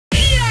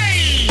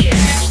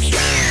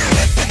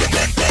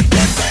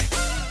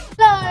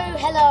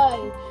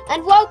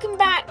and welcome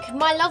back,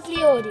 my lovely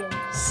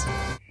audience.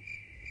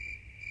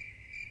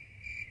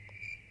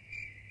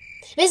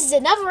 This is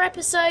another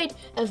episode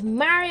of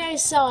Mario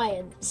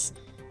Science.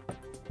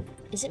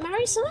 Is it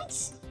Mario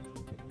Science?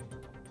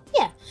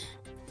 Yeah.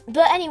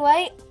 But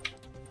anyway,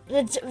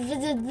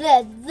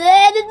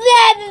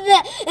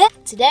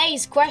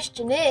 today's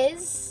question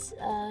is,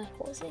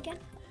 what was it again?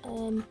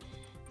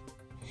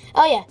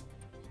 Oh yeah.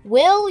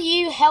 Will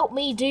you help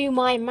me do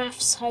my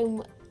maths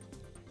homework?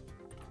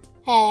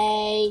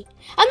 Hey,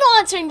 I'm not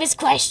answering this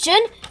question.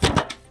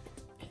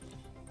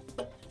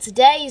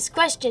 Today's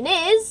question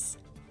is,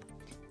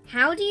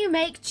 how do you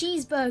make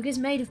cheeseburgers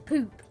made of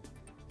poop?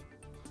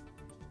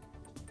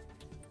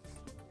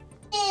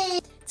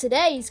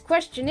 Today's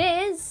question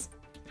is,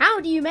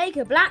 how do you make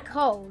a black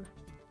hole?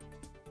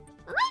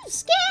 I'm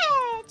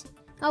scared.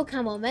 Oh,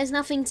 come on, there's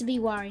nothing to be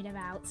worried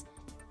about.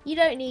 You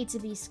don't need to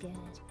be scared.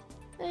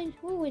 And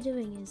all we're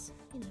doing is,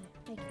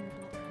 making a black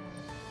hole.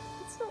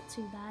 It's not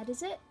too bad,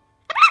 is it?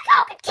 A black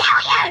hole could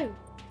kill you!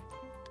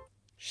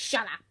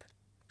 Shut up.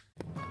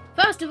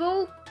 First of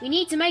all, we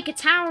need to make a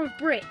tower of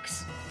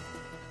bricks.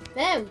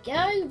 There we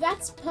go.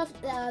 That's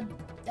perfect.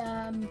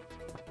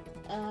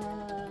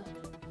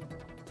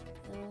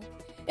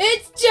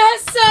 It's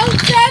just so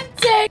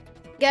tempting!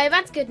 Go,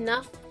 that's good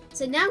enough.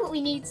 So now what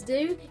we need to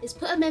do is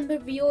put a member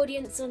of the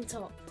audience on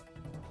top.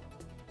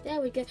 There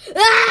we go.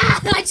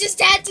 Ah! I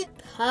just had to...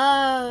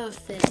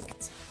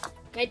 Perfect.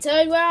 Okay,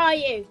 Toad, where are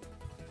you?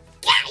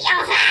 Get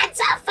your hands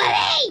off of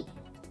me!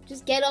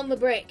 Just get on the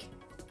brick.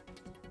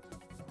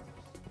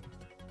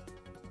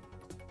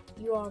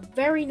 You are a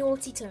very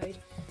naughty Toad.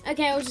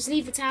 Okay, I'll just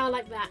leave the tower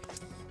like that.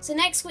 So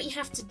next what you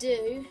have to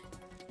do...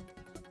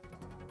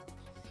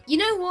 You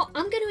know what?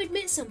 I'm going to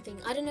admit something.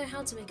 I don't know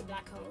how to make a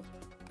black hole.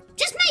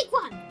 Just make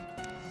one!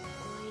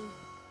 Fine.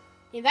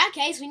 In that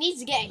case, we need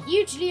to get a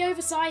hugely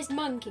oversized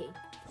monkey.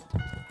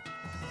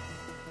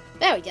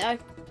 There we go.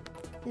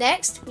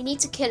 Next, we need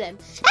to kill him.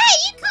 Hey,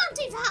 you can't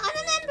do that! I'm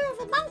a member of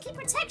the Monkey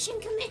Protection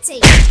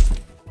Committee!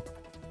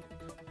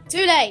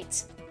 Too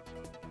late!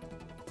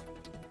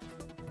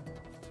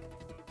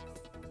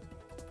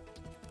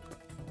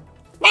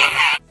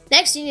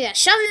 Next, you need to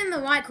shove it in the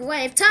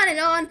microwave, turn it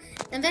on,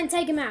 and then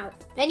take him out.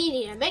 Then you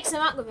need to mix him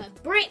up with a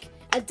brick,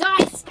 a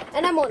dice,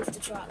 and a monster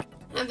truck.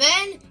 And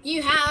then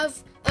you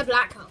have a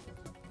black hole.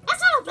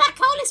 That's not a black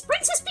hole, it's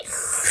Princess Peach.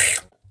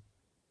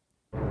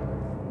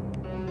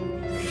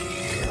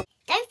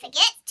 Don't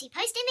forget to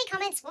post in the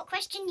comments what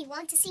question you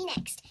want to see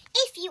next,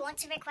 if you want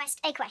to request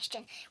a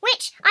question,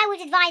 which I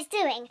would advise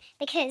doing,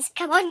 because,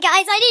 come on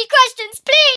guys, I need questions, please!